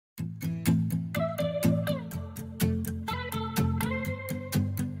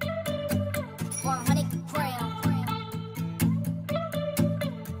100 grams.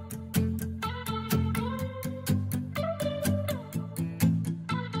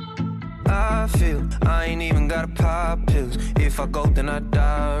 I feel I ain't even gotta pop pills. If I go, then I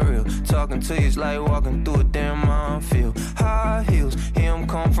die real. Talking to you's like walking through a damn minefield. High heels, hear 'em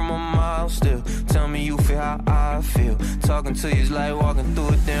come from a mile still. Tell me you feel how I feel. Talking to you's like walking through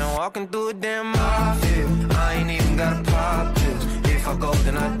a damn minefield. I ain't even gotta pop pills. If I go,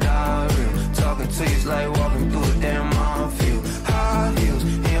 then I die real. Talking to you's like walking through a damn minefield. High heels,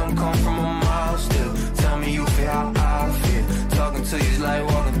 hear 'em come from a mile still. Tell me you feel how I feel. Talking to you's like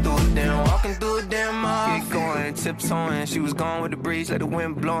walking through a damn mile. Get going, tiptoein. She was gone with the breeze, like the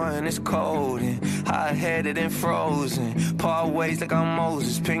wind blowing. It's cold and hot-headed and frozen. Part ways like I'm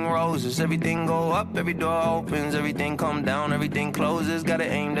Moses, pink roses. Everything go up, every door opens. Everything come down, everything closes. Gotta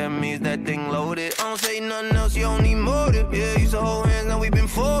aim, that means that thing loaded. I don't say nothing else, you don't need motive. Yeah, used to hold hands, now we been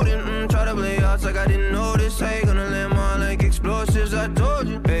folding. Try to play odds like I didn't notice. I ain't gonna land mine like explosives, I told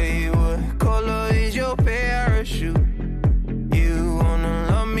you. Baby, what color is your parachute? You wanna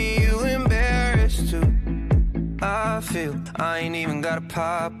love me, you embarrassed too. I feel I ain't even gotta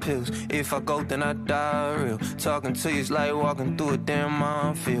pop pills. If I go, then I die real. Talking to you's like walking through a damn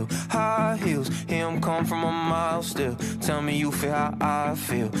minefield. High heels, hear 'em come from a mile still. Tell me you feel how I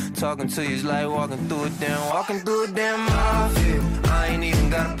feel. Talking to you's like walking through a damn minefield. I ain't even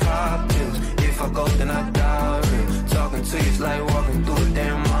gotta pop pills. If I go, then I die real. Talking to you's like walking through a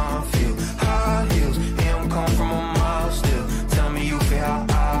damn minefield. High heels, hear 'em come from a mile still. Tell me you feel how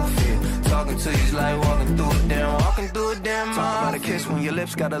I feel. Talking to you's like walking through a damn mile. Talk about a kiss when your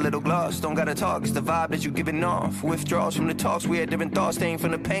lips got a little gloss. Don't gotta talk, it's the vibe that you giving off. Withdrawals from the talks, we had different thoughts. Staying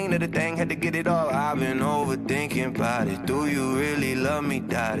from the pain of the thing, had to get it all. I've been overthinking about it. Do you really love me,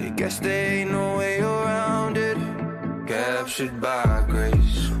 daddy? Guess there ain't no way around it. Captured by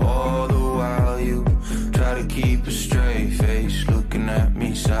grace, all the while you try to keep a straight face. Looking at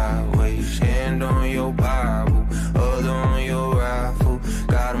me sideways, hand on your Bible, other on your rifle.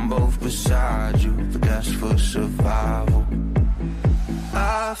 Got them both beside you, but that's for survival.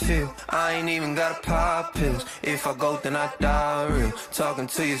 I feel I ain't even gotta pop pills. If I go, then I die real. Talking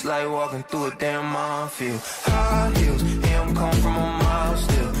to you's like walking through a damn minefield. High heels, hear 'em come from a